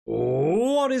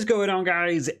What is going on,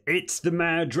 guys? It's the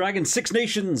Mad Dragon. Six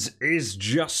Nations is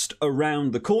just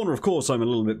around the corner. Of course, I'm a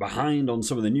little bit behind on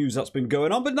some of the news that's been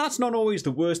going on, but that's not always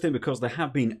the worst thing because there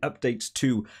have been updates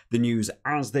to the news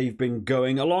as they've been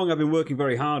going along. I've been working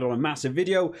very hard on a massive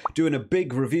video, doing a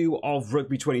big review of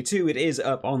Rugby 22. It is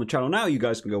up on the channel now. You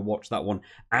guys can go watch that one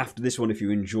after this one if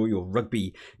you enjoy your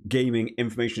rugby gaming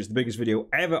information. It's the biggest video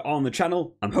ever on the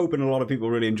channel. I'm hoping a lot of people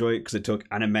really enjoy it because it took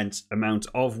an immense amount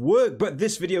of work, but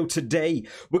this video today,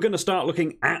 we're going to start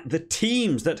looking at the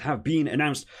teams that have been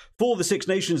announced for the Six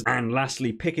Nations, and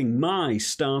lastly, picking my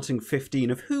starting 15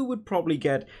 of who would probably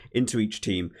get into each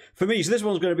team. For me, so this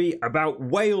one's going to be about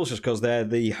Wales, just because they're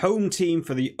the home team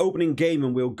for the opening game,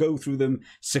 and we'll go through them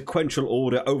sequential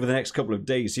order over the next couple of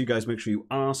days. So you guys make sure you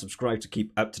are subscribed to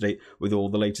keep up to date with all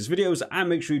the latest videos, and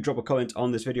make sure you drop a comment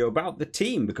on this video about the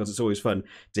team, because it's always fun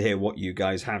to hear what you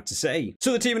guys have to say.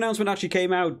 So the team announcement actually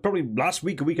came out probably last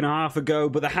week, a week and a half ago,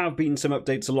 but there have been some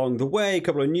updates along the way, a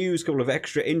couple of news, a couple of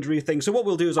extra injury things. So what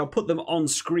we'll do is I'll put them on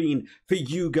screen for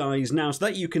you guys now so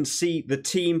that you can see the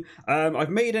team. I've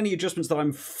made any adjustments that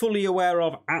I'm fully aware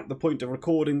of at the point of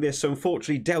recording this. So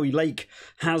unfortunately, Dewi Lake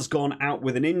has gone out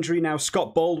with an injury. Now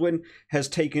Scott Baldwin has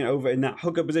taken over in that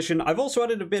hooker position. I've also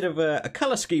added a bit of a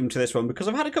colour scheme to this one because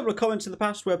I've had a couple of comments in the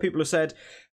past where people have said,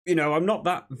 you know, I'm not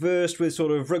that versed with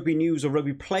sort of rugby news or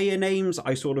rugby player names.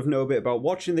 I sort of know a bit about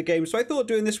watching the game. So I thought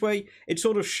doing this way, it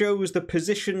sort of shows the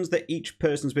positions that each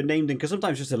person's been named in, because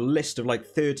sometimes just a list of like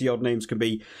 30 odd names can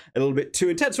be a little bit too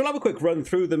intense. So we'll have a quick run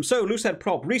through them. So loosehead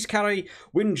prop, Rhys Carey,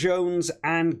 Wyn Jones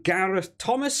and Gareth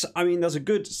Thomas. I mean, there's a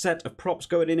good set of props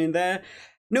going in there.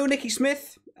 No Nicky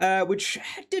Smith, which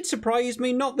did surprise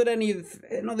me. Not that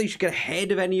you should get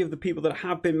ahead of any of the people that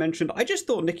have been mentioned. I just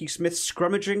thought Nicky Smith's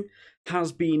scrummaging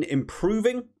has been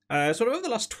improving. Sort of over the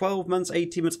last 12 months,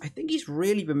 18 months, I think he's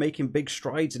really been making big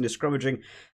strides in his scrummaging.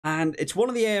 And it's one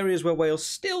of the areas where Wales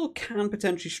still can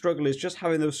potentially struggle, is just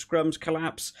having those scrums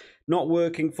collapse, not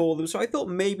working for them. So I thought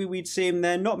maybe we'd see him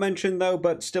there. Not mentioned though,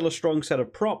 but still a strong set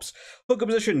of props. Hooker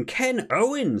position, Ken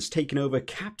Owens taking over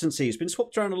captaincy. It's been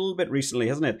swapped around a little bit recently,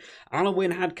 hasn't it? Alan Wynne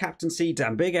had captaincy,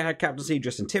 Dan Bigger had captaincy,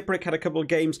 Justin Tipuric had a couple of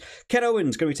games. Ken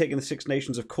Owens going to be taking the Six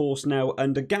Nations, of course, now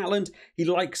under Gatland. He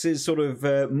likes his sort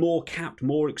of more capped,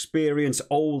 more experienced,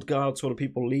 old guard sort of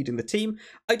people leading the team.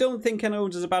 I don't think Ken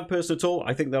Owens is a bad person at all.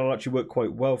 I think that'll actually work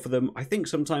quite well for them. I think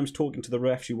sometimes talking to the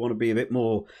refs, you want to be a bit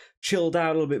more chilled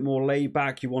out, a little bit more laid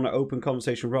back. You want an open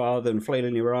conversation rather than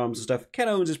flailing your arms and stuff. Ken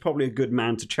Owens is probably a good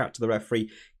man to chat to the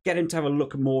referee, get him to have a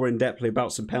look more in depthly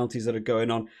about some penalties that are going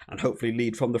on, and hopefully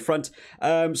lead from the front.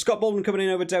 Scott Baldwin coming in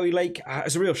over Dewi Lake.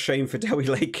 It's a real shame for Dewi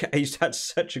Lake. He's had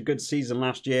such a good season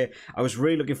last year. I was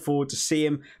really looking forward to see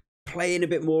him playing a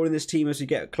bit more in this team as we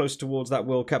get close towards that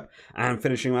World Cup. And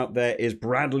finishing out there is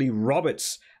Bradley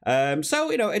Roberts.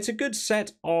 So, you know, it's a good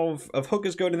set of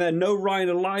hookers going in there. No Ryan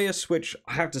Elias, which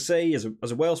I have to say, as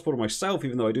a Wales supporter myself,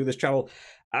 even though I do this channel,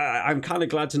 I'm kind of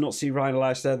glad to not see Ryan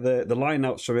Elias there. The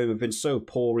line-outs from him have been so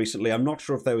poor recently. I'm not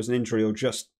sure if there was an injury or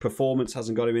just performance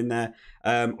hasn't got him in there.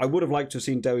 I would have liked to have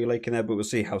seen Dewi Lake in there, but we'll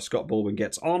see how Scott Baldwin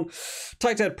gets on.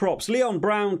 Tight head props, Leon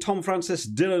Brown, Tom Francis,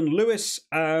 Dylan Lewis.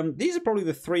 These are probably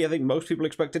the three I think most people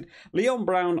expected. Leon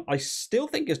Brown, I still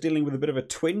think is dealing with a bit of a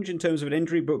twinge in terms of an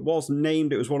injury, but was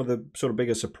named. It was one of the sort of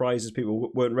bigger surprises people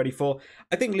weren't ready for.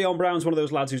 I think Leon Brown's one of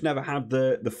those lads who's never had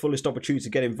the fullest opportunity to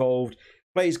get involved.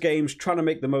 Plays games, trying to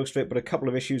make the most of it, but a couple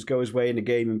of issues go his way in the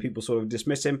game and people sort of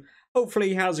dismiss him. Hopefully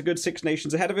he has a good Six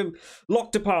Nations ahead of him.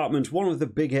 Lock department, one of the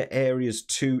bigger areas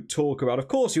to talk about. Of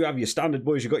course, you have your standard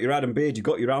boys. You've got your Adam Beard, you've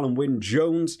got your Alan Wynne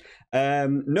Jones.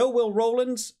 No Will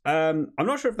Rowlands. I'm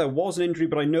not sure if there was an injury,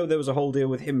 but I know there was a whole deal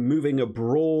with him moving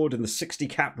abroad, and the 60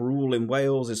 cap rule in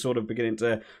Wales is sort of beginning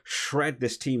to shred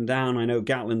this team down. I know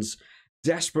Gatland's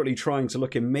desperately trying to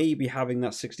look at maybe having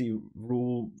that 60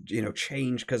 rule, you know,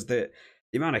 change, because the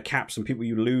amount of caps and people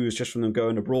you lose just from them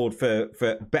going abroad for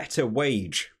better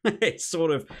wage. It's sort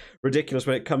of ridiculous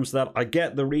when it comes to that. I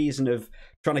get the reason of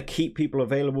trying to keep people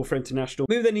available for international.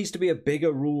 Maybe there needs to be a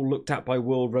bigger rule looked at by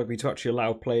World Rugby to actually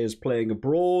allow players playing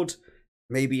abroad.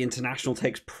 Maybe international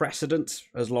takes precedent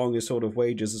as long as sort of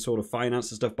wages are sort of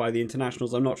financed and stuff by the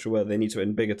internationals. I'm not sure whether they need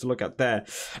something bigger to look at there.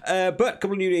 But a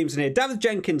couple of new names in here. David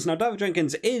Jenkins. Now, David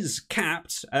Jenkins is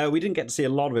capped. We didn't get to see a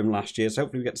lot of him last year, so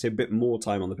hopefully we get to see a bit more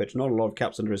time on the pitch. Not a lot of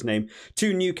caps under his name.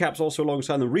 Two new caps also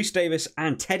alongside them. Rhys Davis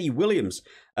and Teddy Williams.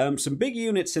 Some big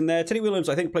units in there. Teddy Williams,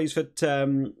 I think, plays for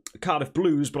Cardiff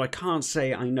Blues, but I can't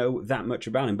say I know that much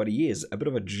about him, but he is a bit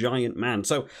of a giant man.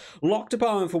 So, lock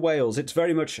department for Wales. It's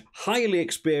very much highly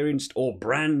experienced or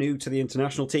brand new to the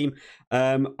international team.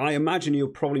 I imagine you'll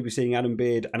probably be seeing Adam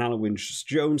Beard and Alan Wynne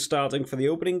Jones starting for the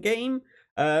opening game.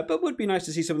 But would be nice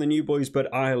to see some of the new boys.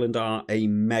 But Ireland are a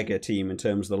mega team in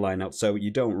terms of the lineup, so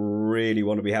you don't really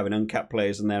want to be having uncapped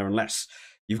players in there unless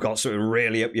you've got something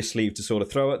really up your sleeve to sort of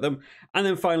throw at them. And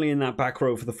then finally in that back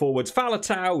row for the forwards,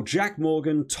 Faletau, Jack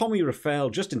Morgan, Tommy Raphael,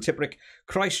 Justin Tipperick,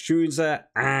 Christ Junza,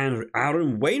 and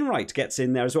Aaron Wainwright gets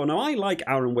in there as well. Now, I like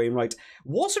Aaron Wainwright.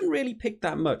 Wasn't really picked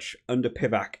that much under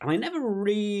Pivac, and I never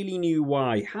really knew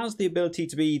why. Has the ability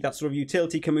to be that sort of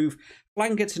utility can move.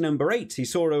 Flanker to number 8. He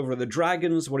saw over at the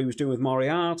Dragons what he was doing with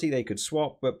Moriarty. They could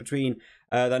swap but between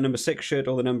that number 6 shirt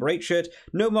or the number 8 shirt.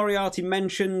 No Moriarty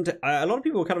mentioned. A lot of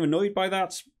people were kind of annoyed by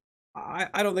that.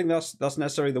 I don't think that's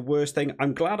necessarily the worst thing.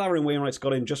 I'm glad Aaron Wainwright's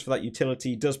got in just for that utility.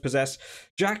 He does possess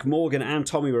Jack Morgan and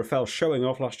Tommy Raphael showing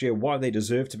off last year why they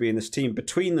deserve to be in this team.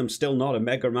 Between them, still not a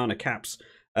mega amount of caps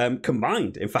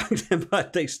combined, in fact,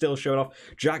 but they still showed off.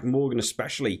 Jack Morgan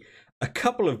especially. A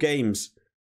couple of games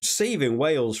saving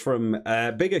Wales from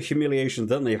bigger humiliation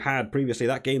than they've had previously.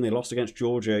 That game they lost against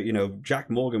Georgia, you know, Jack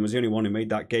Morgan was the only one who made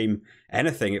that game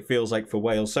anything, it feels like, for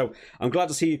Wales. So I'm glad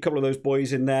to see a couple of those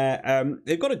boys in there.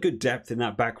 They've got a good depth in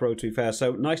that back row, to be fair.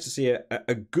 So nice to see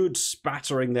a good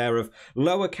spattering there of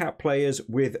lower cap players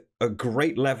with a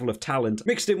great level of talent,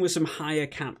 mixed in with some higher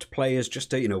capped players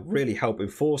just to, you know, really help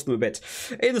enforce them a bit.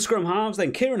 In the scrum halves,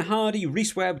 then Kieran Hardy,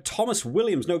 Rhys Webb, Thomas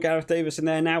Williams, no Gareth Davis in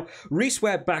there now. Rhys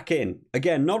Webb back in.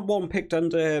 Again, not one picked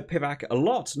under Pivac a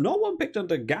lot, not one picked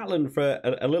under Gatland for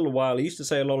a little while. He used to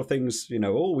say a lot of things, you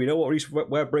know, oh, we know what Rhys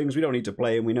Webb brings, we don't need to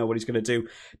play him, we know what he's going to do.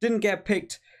 Didn't get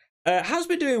picked. Has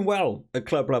been doing well at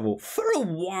club level for a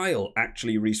while,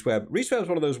 actually, Rhys Webb. Rhys Webb's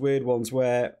one of those weird ones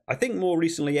where I think more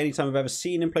recently, anytime I've ever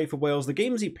seen him play for Wales, the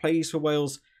games he plays for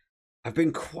Wales have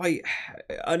been quite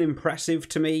unimpressive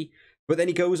to me. But then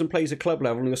he goes and plays at club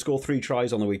level and he'll score 3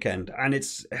 tries on the weekend. And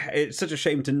it's such a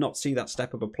shame to not see that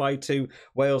step up applied to.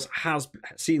 Wales has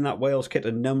seen that Wales kit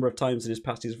a number of times in his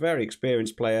past. He's a very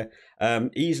experienced player.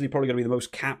 Easily probably going to be the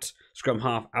most capped scrum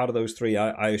half out of those 3,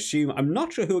 I assume. I'm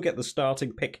not sure who will get the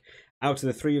starting pick out of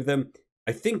the 3 of them.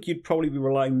 I think you'd probably be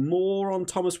relying more on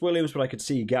Thomas Williams, but I could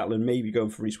see Gatland maybe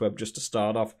going for Rhys Webb just to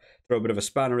start off, throw a bit of a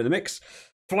spanner in the mix.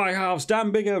 Fly halves,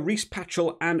 Dan Bigger, Reece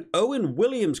Patchell, and Owen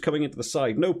Williams coming into the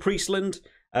side. No Priestland.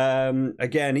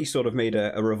 Again, he sort of made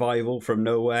a revival from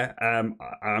nowhere.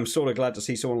 I'm sort of glad to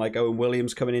see someone like Owen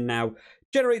Williams coming in now.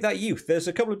 Generate that youth. There's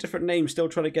a couple of different names still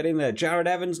trying to get in there. Jared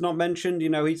Evans, not mentioned. You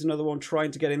know, he's another one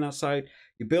trying to get in that side.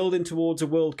 You're building towards a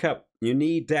World Cup. You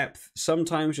need depth.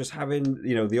 Sometimes just having,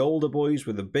 you know, the older boys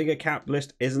with a bigger cap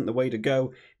list isn't the way to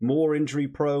go. More injury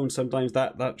prone. Sometimes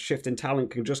that shift in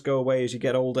talent can just go away as you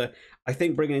get older. I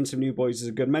think bringing in some new boys is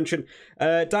a good mention.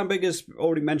 Dan Bigger's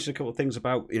already mentioned a couple of things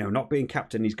about, you know, not being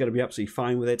captain. He's going to be absolutely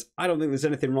fine with it. I don't think there's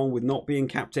anything wrong with not being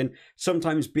captain.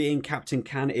 Sometimes being captain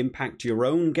can impact your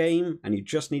own game and you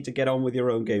just need to get on with your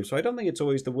own game. So I don't think it's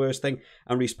always the worst thing.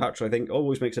 And Reece Patchell, I think,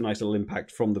 always makes a nice little impact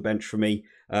from the bench for me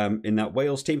in that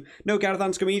Wales team. No Gareth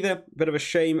Anscombe either. Bit of a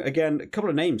shame. Again, a couple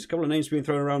of names being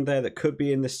thrown around there that could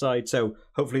be in this side. So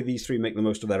hopefully these 3 make the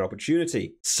most of their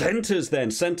opportunity. Centres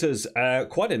then. Centres,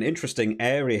 quite an interesting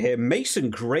area here. Mason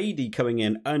Grady coming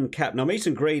in uncapped. Now,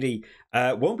 Mason Grady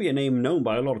won't be a name known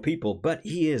by a lot of people, but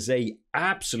he is a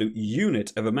absolute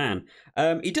unit of a man.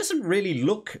 He doesn't really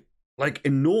look like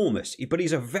enormous, but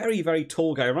he's a very, very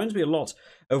tall guy. Reminds me a lot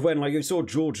of when, like, you saw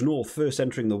George North first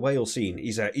entering the Wales scene.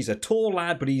 He's a tall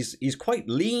lad, but he's quite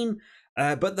lean.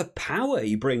 But the power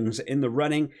he brings in the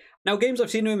running. Now, games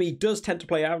I've seen of him, he does tend to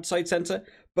play outside centre,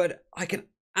 but I can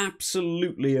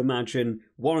absolutely imagine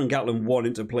Warren Gatland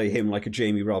wanting to play him like a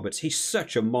Jamie Roberts. He's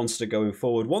such a monster going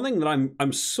forward. One thing that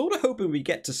I'm sort of hoping we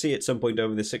get to see at some point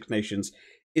over the Six Nations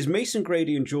is Mason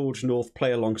Grady and George North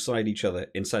play alongside each other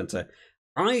in centre.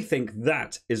 I think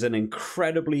that is an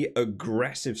incredibly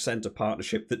aggressive centre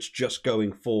partnership that's just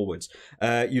going forwards.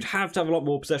 You'd have to have a lot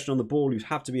more possession on the ball. You'd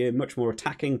have to be a much more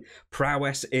attacking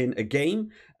prowess in a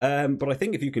game. But I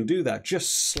think if you can do that,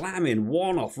 just slamming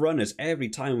one-off runners every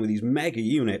time with these mega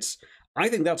units, I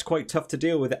think that's quite tough to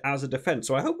deal with as a defence.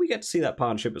 So I hope we get to see that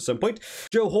partnership at some point.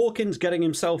 Joe Hawkins getting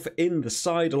himself in the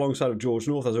side alongside of George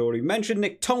North, as I already mentioned.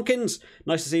 Nick Tompkins,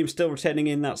 nice to see him still returning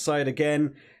in that side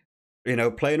again. You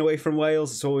know, playing away from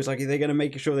Wales, it's always like they're going to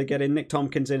make sure they get in. Nick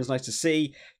Tompkins in, it's nice to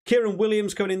see. Kieran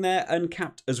Williams coming in there,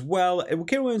 uncapped as well.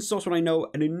 Kieran Williams is also one I know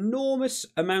an enormous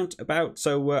amount about,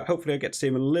 so hopefully I get to see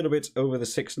him a little bit over the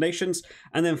Six Nations.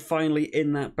 And then finally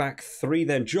in that back 3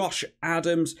 then, Josh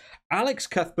Adams, Alex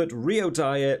Cuthbert, Rio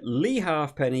Dyer, Lee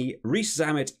Halfpenny, Rhys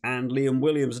Zammit and Liam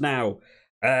Williams. Now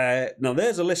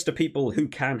there's a list of people who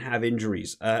can have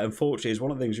injuries. Unfortunately, is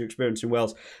one of the things you experience in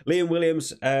Wales. Liam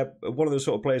Williams, one of those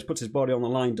sort of players, puts his body on the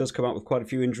line, does come out with quite a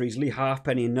few injuries. Lee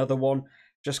Halfpenny, another one.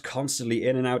 just constantly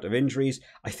in and out of injuries.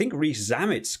 I think Reece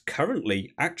Zamet's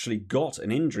currently actually got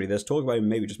an injury. There's talk about him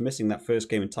maybe just missing that first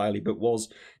game entirely, but was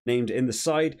named in the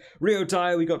side. Rio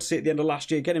Dyer, we got to see at the end of last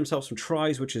year, get himself some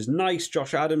tries, which is nice.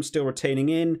 Josh Adams still retaining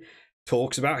in.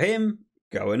 Talks about him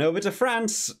going over to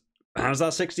France. How's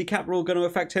that 60 cap rule going to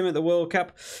affect him at the World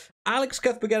Cup? Alex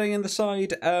Cuthbert getting in the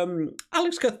side.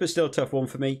 Alex Cuthbert's still a tough one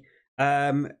for me.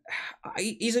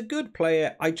 He's a good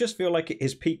player. I just feel like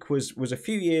his peak was a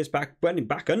few years back, went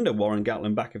back under Warren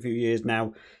Gatland back a few years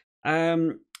now.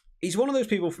 He's one of those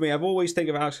people for me. I've always think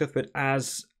of Alex Cuthbert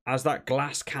as that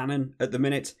glass cannon at the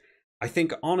minute. I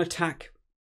think on attack,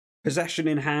 possession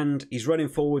in hand, he's running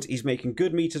forwards, he's making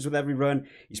good meters with every run,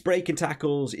 he's breaking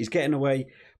tackles, he's getting away.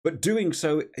 But doing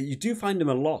so, you do find him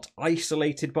a lot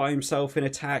isolated by himself in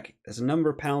attack. There's a number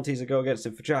of penalties that go against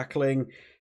him for jackling.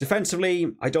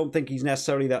 Defensively, I don't think he's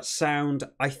necessarily that sound.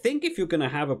 I think if you're going to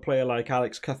have a player like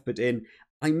Alex Cuthbert in,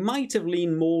 I might have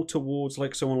leaned more towards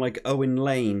like someone like Owen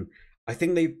Lane. I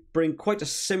think they bring quite a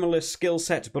similar skill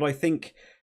set, but I think,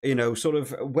 you know, sort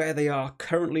of where they are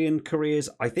currently in careers,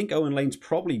 I think Owen Lane's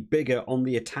probably bigger on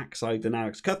the attack side than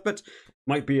Alex Cuthbert.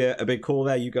 Might be a big call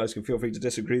there. You guys can feel free to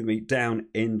disagree with me down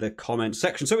in the comment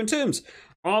section. So in terms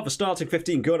of the starting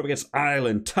 15 going up against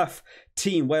Ireland, tough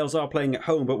team. Wales are playing at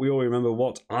home, but we all remember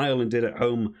what Ireland did at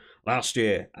home last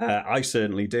year. I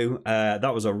certainly do.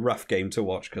 That was a rough game to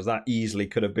watch because that easily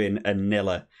could have been a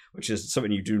niller, which is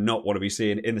something you do not want to be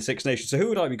seeing in the Six Nations. So who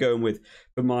would I be going with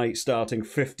for my starting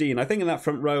 15? I think in that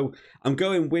front row, I'm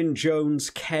going Wyn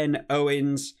Jones, Ken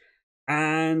Owens,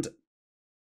 and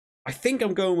I think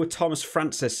I'm going with Thomas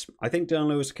Francis. I think Dylan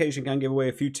Lewis occasionally can give away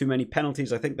a few too many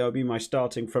penalties. I think that would be my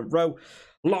starting front row.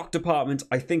 Lock department,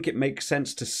 I think it makes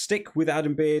sense to stick with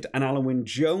Adam Beard and Alan Wyn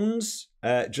Jones,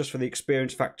 just for the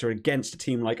experience factor against a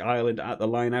team like Ireland at the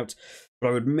line-out. But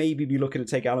I would maybe be looking to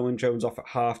take Alan Wyn Jones off at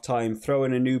half-time, throw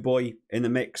in a new boy in the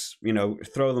mix, you know,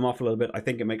 throw them off a little bit. I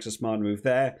think it makes a smart move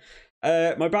there.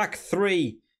 My back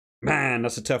three, man,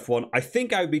 that's a tough one. I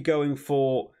think I would be going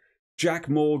for Jack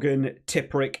Morgan,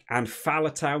 Tipuric, and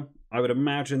Faletau. I would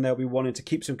imagine they'll be wanting to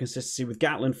keep some consistency with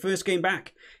Gatland. First game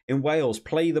back in Wales.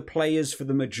 Play the players for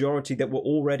the majority that were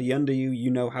already under you.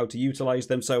 You know how to utilise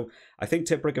them. So I think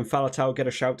Tipuric and Faletau get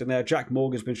a shout in there. Jack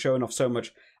Morgan's been showing off so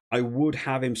much. I would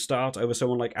have him start over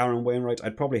someone like Aaron Wainwright.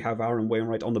 I'd probably have Aaron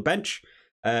Wainwright on the bench.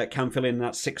 Can fill in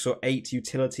that 6 or 8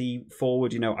 utility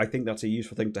forward. You know, I think that's a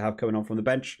useful thing to have coming on from the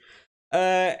bench.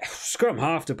 Scrum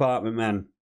half department, man.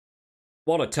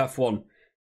 What a tough one.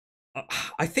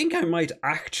 I think I might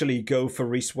actually go for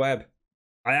Rhys Webb.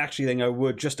 I actually think I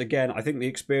would. Just again, I think the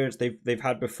experience they've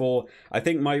had before. I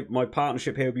think my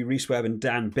partnership here would be Rhys Webb and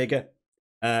Dan Biggar.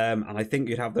 And I think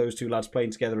you'd have those two lads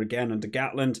playing together again under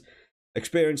Gatland.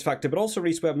 Experience factor, but also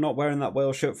Rhys Webb not wearing that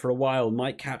Wales shirt for a while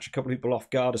might catch a couple of people off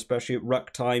guard, especially at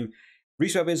ruck time.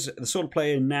 Rhys Webb is the sort of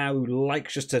player now who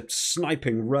likes just to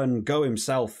sniping run, go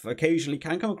himself. Occasionally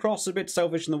can come across a bit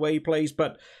selfish in the way he plays,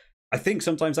 but I think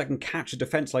sometimes that can catch a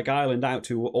defence like Ireland out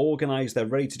who are organised, they're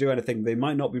ready to do anything. They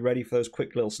might not be ready for those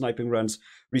quick little sniping runs.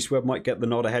 Rhys Webb might get the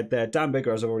nod ahead there. Dan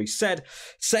Biggar, as I've already said.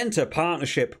 Centre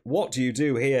partnership, what do you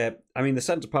do here? I mean, the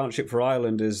centre partnership for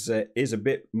Ireland is a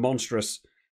bit monstrous.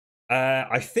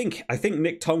 I think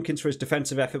Nick Tompkins for his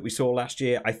defensive effort we saw last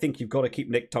year. I think you've got to keep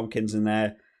Nick Tompkins in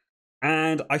there.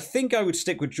 And I think I would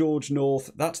stick with George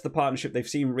North. That's the partnership they've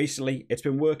seen recently. It's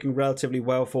been working relatively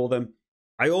well for them.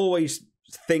 I always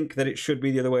think that it should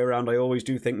be the other way around. I always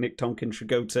do think Nick Tompkins should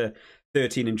go to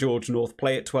 13 and George North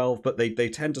play at 12, but they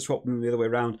tend to swap them the other way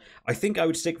around. I think I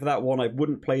would stick for that one. I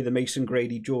wouldn't play the Mason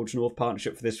Grady-George North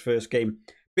partnership for this first game.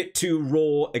 Bit too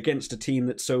raw against a team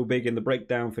that's so big in the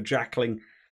breakdown for jackling.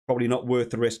 Probably not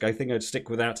worth the risk. I think I'd stick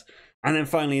with that. And then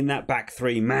finally in that back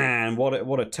three, man,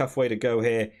 what a tough way to go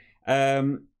here.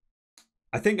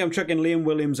 I think I'm chucking Liam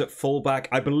Williams at fullback.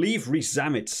 I believe Reece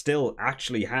Zamet still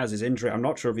actually has his injury. I'm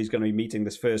not sure if he's going to be meeting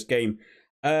this first game.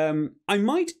 I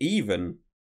might even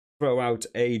throw out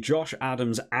a Josh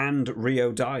Adams and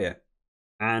Rio Dyer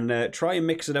and try and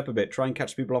mix it up a bit. Try and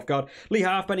catch people off guard. Lee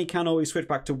Halfpenny can always switch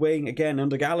back to wing again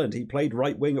under Gallant. He played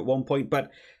right wing at one point,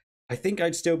 but I think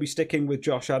I'd still be sticking with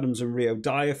Josh Adams and Rio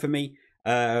Dyer for me.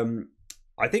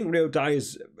 I think Rio Dyer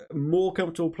is more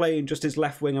comfortable playing just his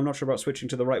left wing. I'm not sure about switching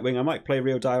to the right wing. I might play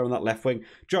Rio Dyer on that left wing.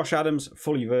 Josh Adams,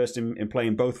 fully versed in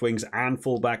playing both wings and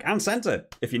fullback and centre,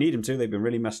 if you need him to. They've been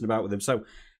really messing about with him. So,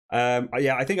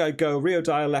 yeah, I think I'd go Rio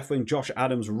Dyer left wing, Josh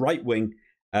Adams right wing.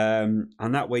 And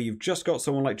that way you've just got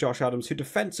someone like Josh Adams who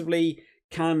defensively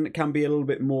can be a little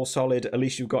bit more solid. At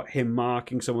least you've got him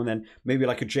marking someone, then maybe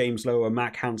like a James Lowe or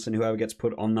Mac Hansen, whoever gets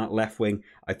put on that left wing,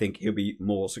 I think he'll be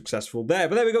more successful there.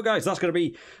 But there we go, guys. That's going to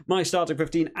be my starting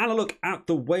 15 and a look at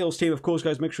the Wales team. Of course,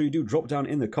 guys, make sure you do drop down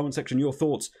in the comment section your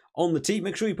thoughts on the team.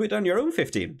 Make sure you put down your own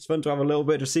 15. It's fun to have a little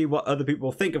bit to see what other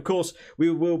people think. Of course, we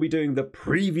will be doing the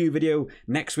preview video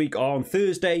next week on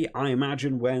Thursday, I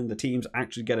imagine, when the teams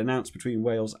actually get announced between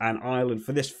Wales and Ireland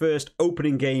for this first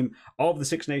opening game of the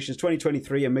Six Nations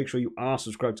 2023. And make sure you are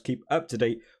subscribed to keep up to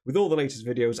date with all the latest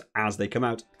videos as they come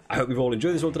out. I hope you've all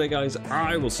enjoyed this one today, guys.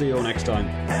 I will see you all next time.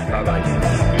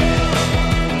 Bye-bye.